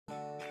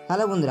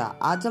Hello বন্ধুরা,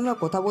 আজ আমরা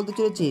কথা বলতে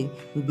চলেছি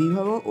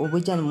বিবাহ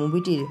অভিযান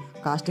মুভিটির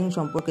কাস্টিং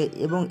সম্পর্কে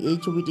এবং এই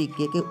ছবিটি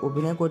কে কে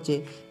অভিনয় করছে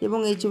এবং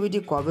এই ছবিটি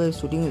কবে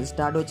শুটিং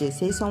স্টার্ট হচ্ছে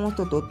সেই সমস্ত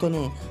তথ্য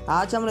নিয়ে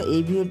আজ আমরা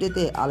এই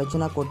ভিডিওটিতে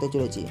আলোচনা করতে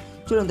চলেছি।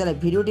 চলুন তাহলে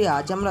ভিডিওটি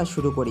আজ আমরা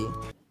শুরু করি।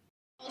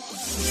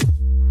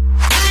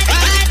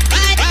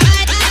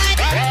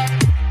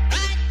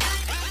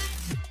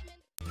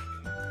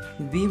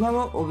 বিবাহ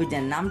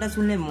অভিযান নামটা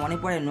শুনলে মনে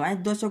পড়ে ৯০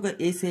 দশকে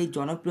এই সেই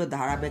জনপ্রিয়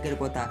ধারাবাহিকের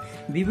কথা।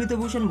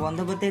 বিভূতিভূষণ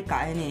বন্দ্যোপাধ্যায়ের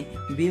কাহিনী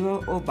বিবাহ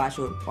ও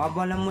বাসর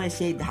অবলম্বনে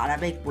সেই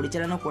ধারাবাহিক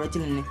পরিচালনা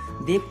করেছিলেন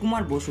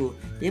দেবকুমার বসু।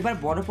 এবার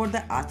বড়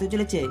পর্দায় আসতে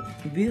চলেছে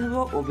বিবাহ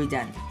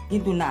অভিযান,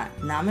 কিন্তু না,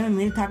 নামের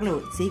মিল থাকলেও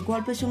সেই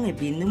গল্পের সঙ্গে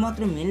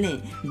বিন্দুমাত্র মিল নেই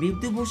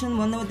বিভূতিভূষণ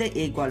বন্দ্যোপাধ্যায়ের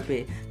এই গল্পে।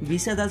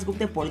 বিশ্বা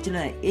দাশগুপ্তের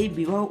পরিচালনায় এই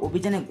বিবাহ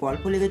অভিযানে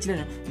গল্প লিখেছিলেন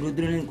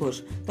রুদ্রনীল ঘোষ।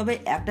 তবে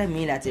একটা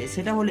মিল আছে,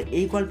 সেটা হলো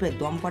এই গল্পে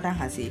দমকাটা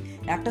হাসি।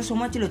 একটা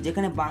সময় ছিল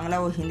যেখানে বাংলা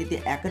ও হিন্দিতে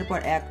একের পর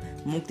এক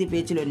মুক্তি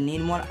পেয়েছিল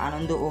নির্মল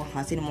আনন্দ ও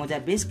হাসির মজা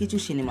বেশ কিছু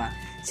সিনেমা।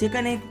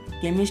 সেখানে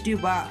কেমিস্ট্রি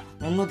বা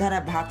অন্য ধারা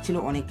ভাগ ছিল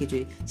অনেক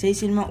কিছুই। সেই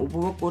সিনেমা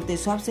উপভোগ করতে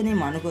সব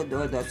শ্রেণীর মানুষ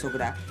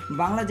দর্শকরা।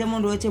 বাংলা যেমন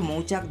রয়েছে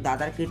মৌচাক,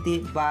 দাদার কীর্তি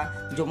বা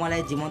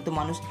জমালয় জীবন্ত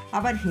মানুষ,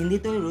 আবার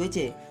হিন্দিতেও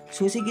রয়েছে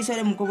শশী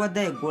কিশোরের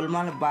মুখোপাধ্যায়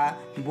গোলমাল বা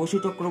বসু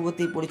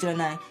চক্রবর্তী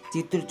পরিচালনায়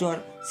চিত্রচর।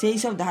 সেই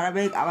সব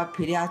ধারাবাহিক আবার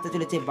ফিরে আসতে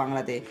চলেছে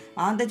বাংলাতে।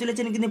 আনতে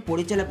চলেছেন কিন্তু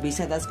পরিচালক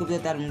বিশ্বা দাশগুপ্ত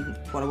তার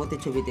পরবর্তী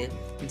ছবিতে।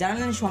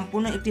 জানালেন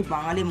সম্পূর্ণ একটি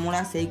বাঙালি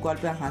মোড়া সেই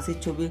গল্পে হাসির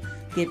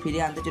ছবিকে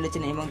ফিরিয়ে আনতে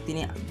চলেছেন এবং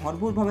তিনি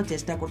ভরপুরভাবে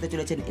চেষ্টা করতে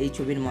চলেছেন এই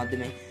ছবির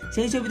মাধ্যমে।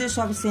 সেই ছবিতে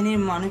সব শ্রেণীর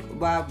মানুষ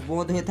বা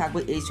বোধ হয়ে থাকবে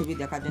এই ছবি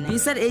দেখার জন্য।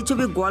 বিশ্বার এই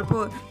ছবির গল্প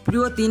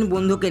প্রিয় তিন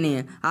বন্ধুকে নিয়ে,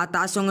 আর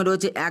তার সঙ্গে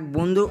রয়েছে এক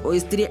বন্ধু ও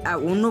স্ত্রী, আর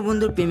অন্য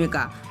বন্ধুর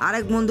প্রেমিকা,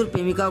 আরেক বন্ধুর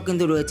প্রেমিকাও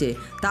কিন্তু রয়েছে।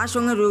 তার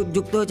সঙ্গে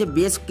যুক্ত হচ্ছে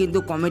বেশ কিন্তু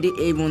কমেডি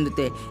এই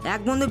বন্ধুতে।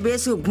 এক বন্ধু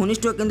বেশ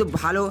ঘনিষ্ঠ, কিন্তু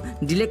ভালো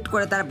ডিলেক্ট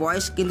করে, তার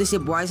বয়স কিন্তু সে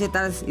বয়সে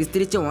তার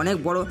স্ত্রীর চেয়ে অনেক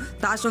বড়।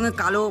 তার সঙ্গে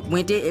কালো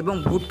মেটে এবং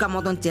ভুটকা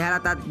মতন চেহারা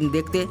তার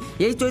দেখতে।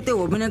 এই চরিত্রে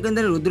অভিনয়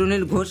কিন্তু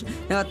রুদ্রনীল ঘোষ।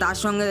 তার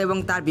সঙ্গে এবং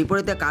তার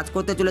বিপরীতে কাজ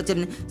করতে চলেছেন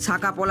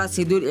শাখা পলা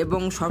সিঁদুর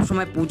এবং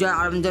সবসময় পূজা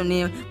আরঞ্জন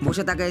নিয়ে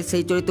বসে থাকে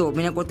সেই চরিত্রে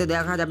অভিনয় করতে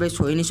দেখা যাবে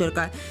সোহিনী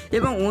সরকার।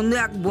 এবং অন্য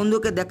এক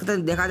বন্ধুকে দেখতে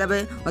দেখা যাবে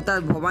অর্থাৎ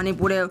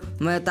ভবানীপুরে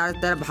তার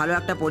ভালো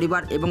একটা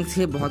পরিবার এবং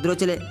সে ভদ্র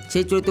ছেলে,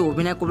 সেই চরিত্রে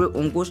অভিনয় করবে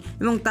অঙ্কুশ।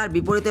 এবং তার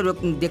বিপরীতে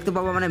দেখতে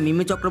পাবো মানে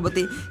মিমি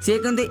চক্রবর্তী। সে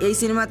কিন্তু এই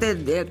সিনেমাতে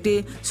একটি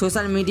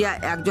সোশ্যাল মিডিয়া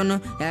একজন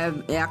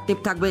অ্যাক্টিভ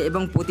থাকবে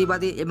এবং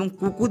প্রতিবাদী এবং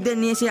কুকুরদের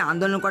নিয়ে সে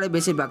আন্দোলন করে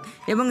বেশিরভাগ,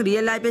 এবং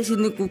রিয়েল লাইফে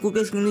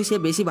কুকুরকে কিন্তু সে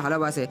বেশি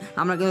ভালোবাসে,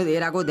 আমরা কিন্তু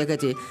এর আগেও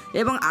দেখেছি।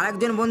 এবং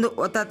আরেকজন বন্ধু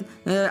অর্থাৎ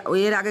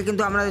এর আগে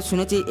কিন্তু আমরা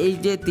শুনেছি এই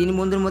যে তিন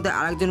বন্ধুর মধ্যে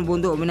আরেকজন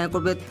বন্ধু অভিনয়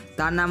করবে,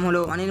 তার নাম হলো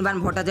অনির্বাণ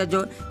ভট্টাচার্য।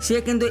 সে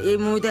কিন্তু এই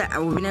মুভিতে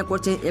অভিনয়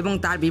করছে এবং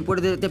তার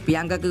বিপরীতে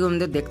প্রিয়াঙ্কাকে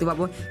আমাদের দেখতে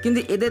পাবো। কিন্তু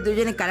এদের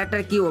দুজনের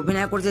ক্যারেক্টার কি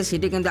অভিনয় করছে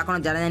সেটি কিন্তু এখনও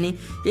জানা যায়নি।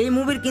 এই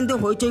মুভির কিন্তু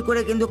হইচই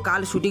করে কিন্তু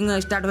কাল শুটিং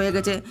স্টার্ট হয়ে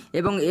গেছে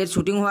এবং এর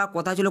শুটিং হওয়ার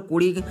কথা ছিল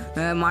 20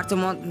 মার্চের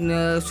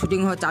শুটিং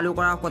চালু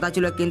করার কথা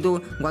ছিল, কিন্তু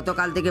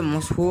গতকাল থেকে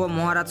শুভ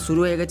মহরৎ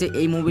শুরু হয়ে গেছে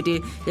এই মুভিটি।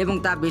 এবং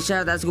তার বিশ্বা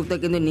দাশগুপ্ত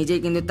কিন্তু নিজেই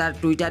কিন্তু তার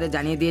টুইটারে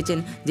জানিয়ে দিয়েছেন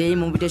যে এই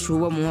মুভিটি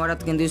শুভ মহরৎ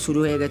কিন্তু শুরু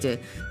হয়ে গেছে।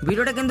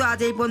 ভিডিওটা কিন্তু আজ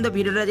এই পর্যন্ত।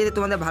 ভিডিওটা যদি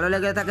তোমাদের ভালো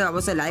লেগে থাকে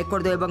অবশ্যই লাইক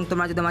করে দিও এবং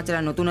তোমরা যদি আমার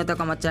চ্যানেল নতুন হয়ে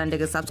থাকো আমার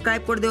চ্যানেলটাকে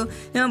সাবস্ক্রাইব করে দিও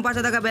এবং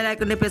পাশে থাকা বেল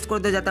আইকনটি প্রেস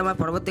করে দিও যাতে আমার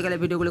পরবর্তীকালে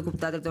ভিডিওগুলো খুব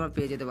তাড়াতাড়ি তোমরা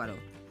পেয়ে যেতে পারো।